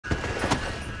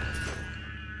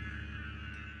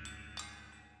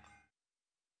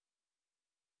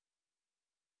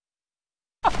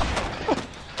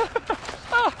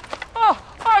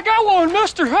got one,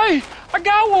 mister. Hey, I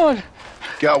got one.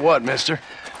 Got what, mister?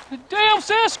 The damn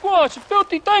Sasquatch, the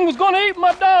filthy thing was gonna eat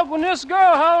my dog when this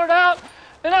girl hollered out,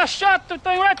 and I shot the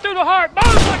thing right through the heart. Boom,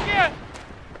 like that.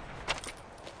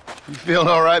 You feeling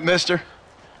all right, mister?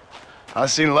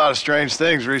 I've seen a lot of strange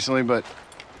things recently, but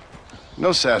no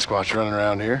Sasquatch running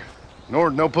around here. Nor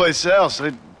no place else.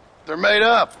 They're made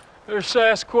up. There's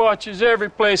Sasquatches every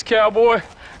place, cowboy.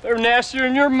 They're nastier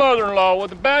than your mother-in-law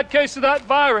with a bad case of that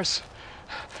virus.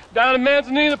 Down in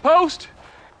Manzanita Post,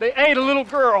 they ate a little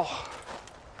girl.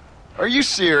 Are you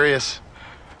serious?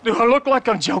 Do I look like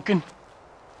I'm joking?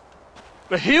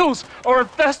 The hills are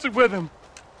infested with them.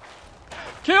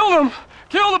 Kill them!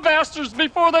 Kill the bastards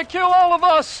before they kill all of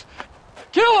us!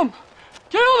 Kill them!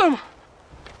 Kill them!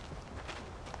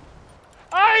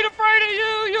 I ain't afraid of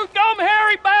you, you dumb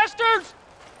hairy bastards!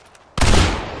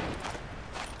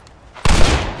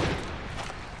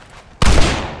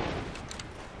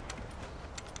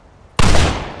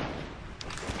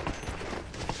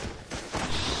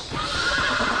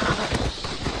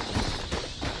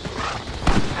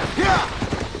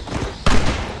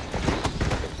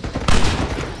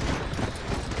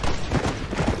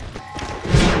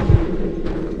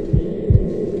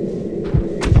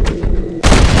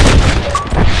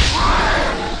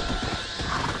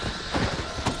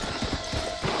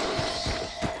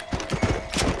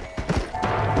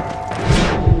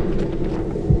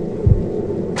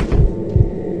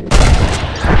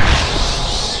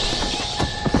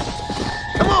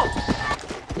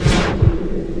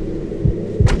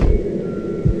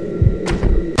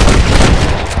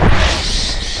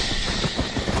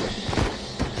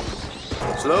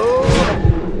 Slow.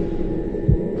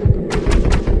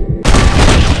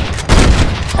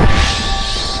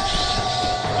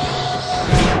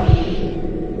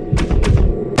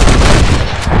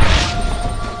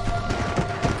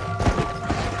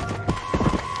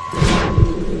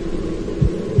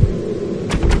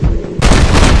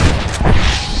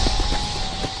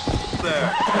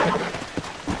 There.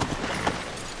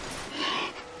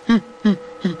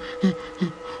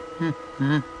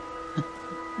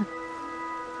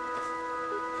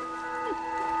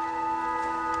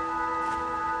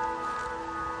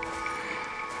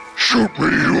 Shoot me,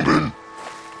 human!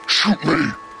 Shoot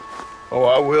me! Oh,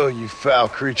 I will, you foul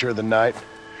creature of the night.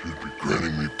 You'd be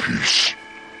granting me peace.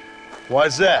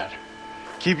 Why's that?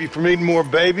 Keep you from eating more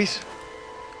babies?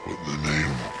 What in the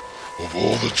name of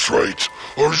all the traits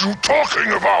are you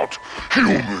talking about,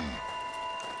 human?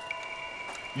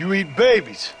 You eat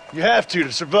babies. You have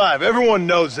to survive. Everyone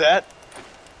knows that.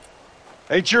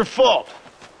 Ain't your fault.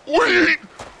 We eat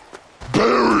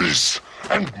berries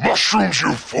and mushrooms,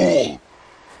 you fool!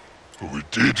 But we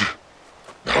did.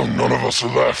 Now none of us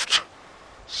are left.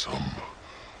 Some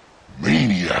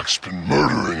maniac's been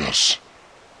murdering us.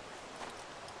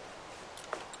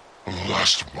 I'm the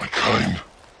last of my kind.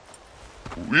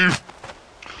 We've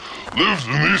lived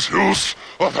in these hills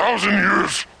 1,000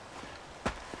 years.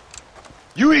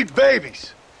 You eat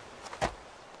babies.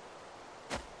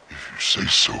 If you say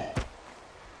so,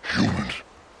 human.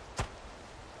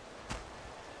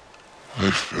 My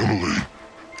family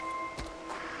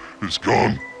is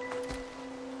gone.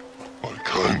 My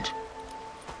kind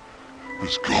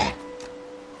is gone.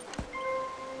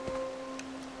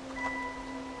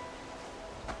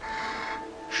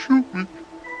 Shoot me.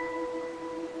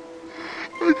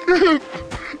 I can't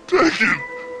take it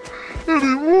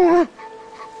anymore.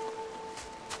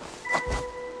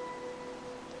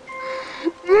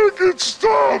 Make it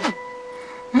stop.